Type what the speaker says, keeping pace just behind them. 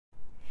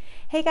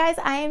Hey guys,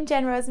 I am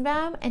Jen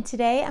Rosenbaum, and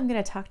today I'm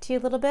going to talk to you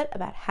a little bit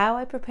about how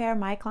I prepare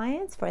my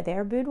clients for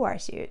their boudoir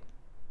shoot.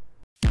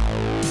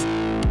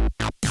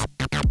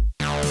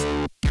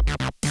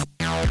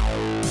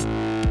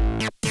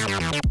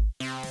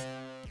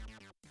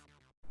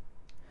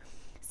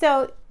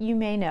 So you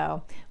may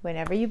know,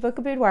 whenever you book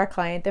a boudoir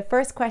client, the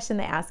first question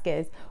they ask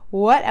is,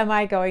 what am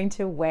I going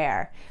to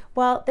wear?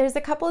 Well, there's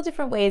a couple of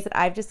different ways that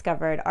I've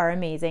discovered are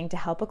amazing to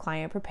help a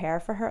client prepare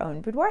for her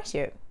own boudoir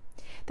shoot.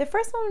 The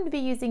first one would be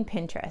using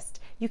Pinterest.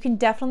 You can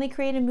definitely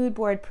create a mood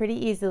board pretty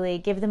easily,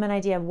 give them an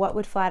idea of what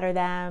would flatter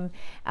them,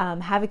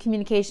 have a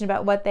communication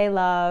about what they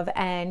love,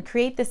 and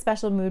create this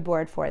special mood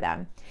board for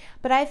them.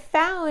 But I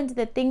found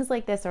that things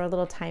like this are a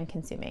little time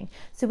consuming.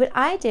 So what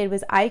I did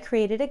was I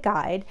created a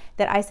guide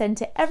that I send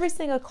to every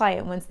single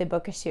client once they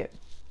book a shoot.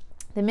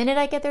 The minute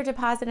I get their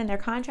deposit and their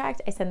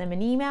contract, I send them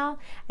an email.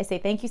 I say,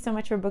 thank you so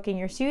much for booking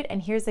your shoot,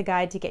 and here's a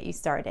guide to get you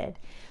started.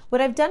 What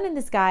I've done in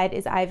this guide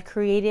is I've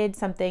created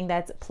something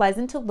that's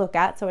pleasant to look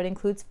at, so it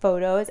includes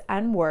photos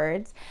and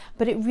words,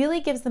 but it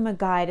really gives them a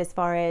guide as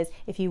far as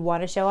if you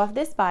want to show off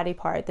this body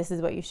part, this is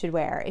what you should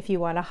wear. If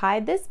you want to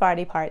hide this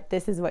body part,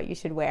 this is what you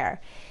should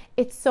wear.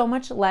 It's so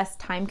much less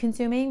time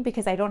consuming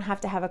because I don't have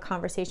to have a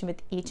conversation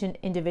with each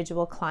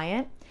individual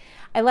client.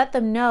 I let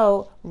them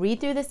know,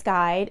 read through this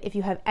guide. If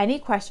you have any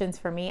questions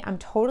for me, I'm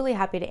totally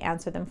happy to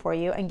answer them for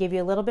you and give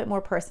you a little bit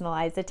more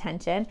personalized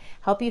attention,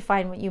 help you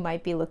find what you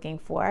might be looking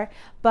for.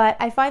 But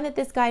I find that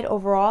this guide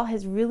overall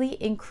has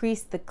really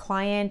increased the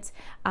client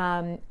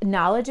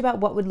knowledge about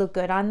what would look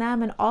good on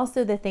them and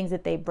also the things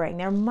that they bring.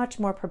 They're much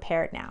more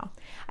prepared now.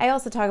 I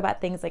also talk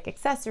about things like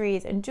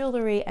accessories and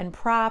jewelry and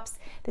props.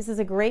 This is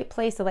a great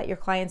place to let your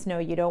clients know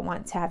you don't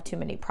want to have too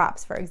many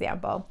props, for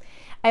example.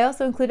 I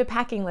also include a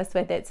packing list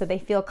with it so they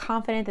feel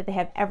confident that they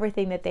have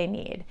everything that they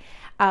need.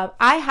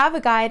 I have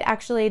a guide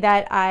actually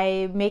that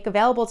I make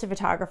available to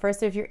photographers,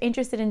 so if you're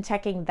interested in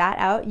checking that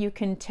out, you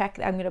can check.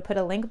 I'm going to put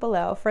a link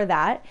below for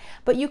that,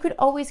 but you could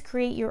always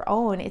create your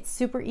own. It's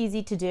super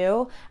easy to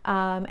do,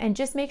 and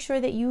just make sure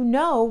that you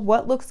know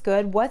what looks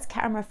good, what's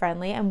camera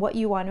friendly, and what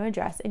you want to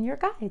address in your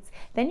guides.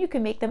 Then you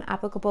can make them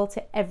applicable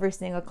to every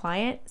single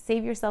client,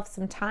 save yourself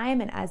some time,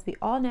 and as we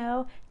all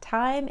know,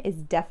 time is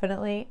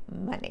definitely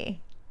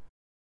money.